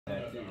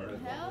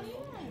Hell yeah.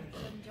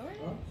 Enjoy it.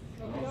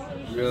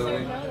 Really?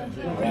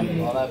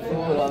 All that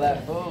food, all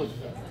that food.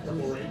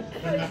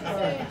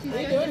 What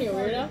are you doing, you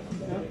weirdo?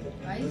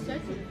 Why are you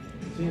stretching?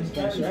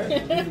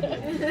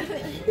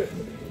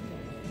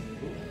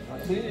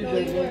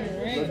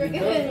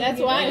 That's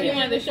why he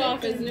wanted to show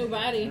off his new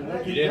body.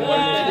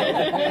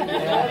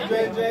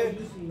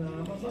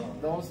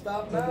 Don't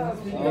stop now.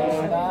 Don't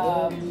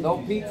stop. No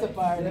pizza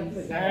party.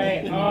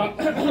 Alright, I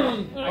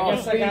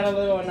guess I got a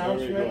little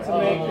announcement to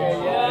make.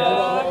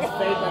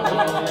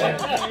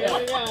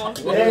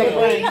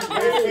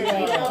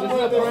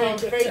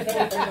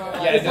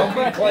 Yeah, don't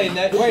be playing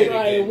that shit again.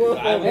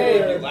 Hey,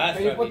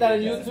 can you put that on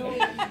YouTube?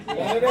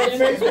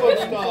 Facebook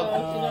stuff.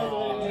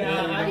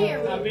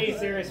 I'll be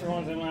serious for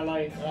once in my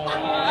life.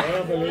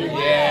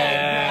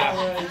 Yeah.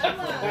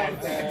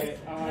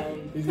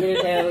 He's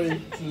getting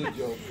married. This is a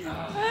joke.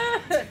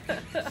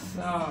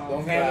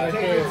 So,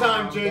 Take your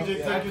time, JJ.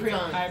 Take your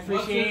time.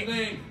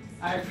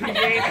 I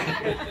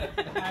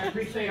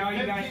appreciate all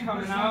you guys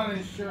coming out.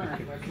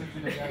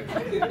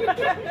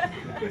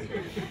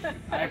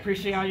 I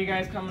appreciate all you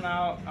guys coming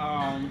out.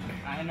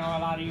 I know a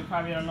lot of you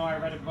probably don't know I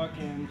read a book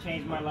and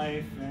changed my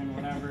life and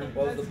whatever.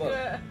 What was the book?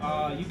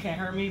 You Can't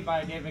Hurt Me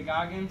by David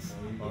Goggins.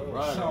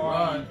 Right,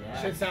 So,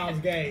 shit sounds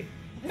gay.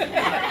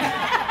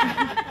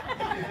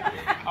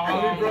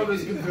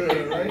 Brothers can do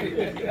it,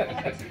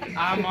 right?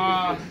 I'm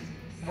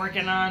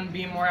working on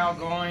being more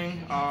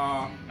outgoing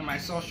in my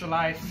social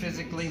life,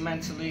 physically,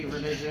 mentally,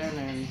 religion,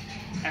 and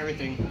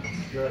everything.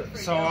 Good.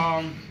 So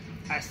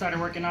I started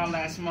working out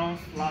last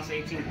month, lost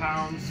 18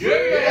 pounds. Yeah!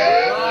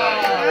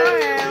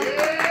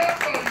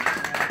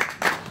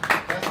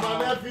 That's my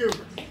nephew.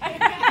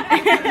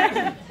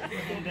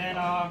 And then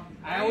I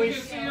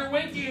always see your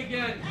winky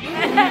again.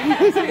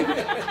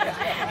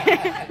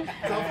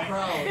 Tough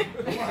crowd.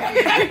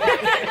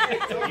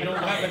 You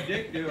don't have a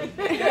dick, dude.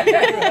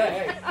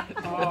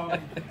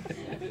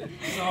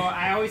 So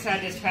I always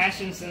had this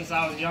passion since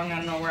I was young. I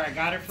don't know where I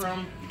got it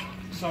from.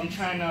 So I'm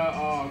trying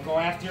to go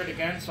after it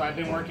again. So I've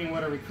been working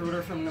with a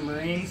recruiter from the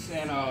Marines,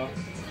 and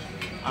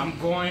I'm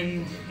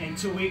going in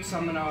 2 weeks.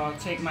 I'm gonna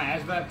take my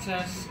ASVAB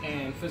test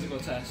and physical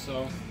test.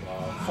 So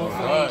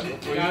hopefully,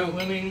 God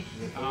willing,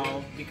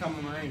 I'll become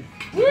a Marine.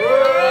 Woo!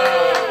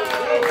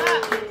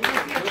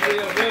 It'll be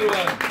a good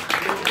one.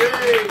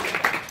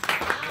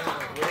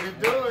 Way to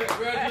do it.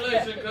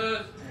 Congratulations,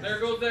 cuz. There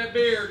goes that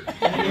beard.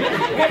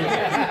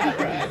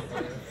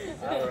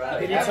 All right.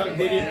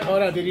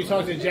 Did you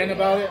talk to Jen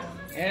about it?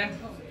 Yeah.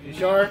 You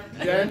sure,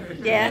 Jen?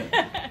 Yeah.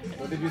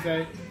 What did you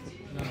say?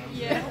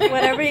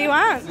 Whatever you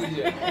want.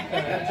 Good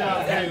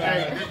job. Hey,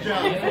 good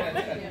job.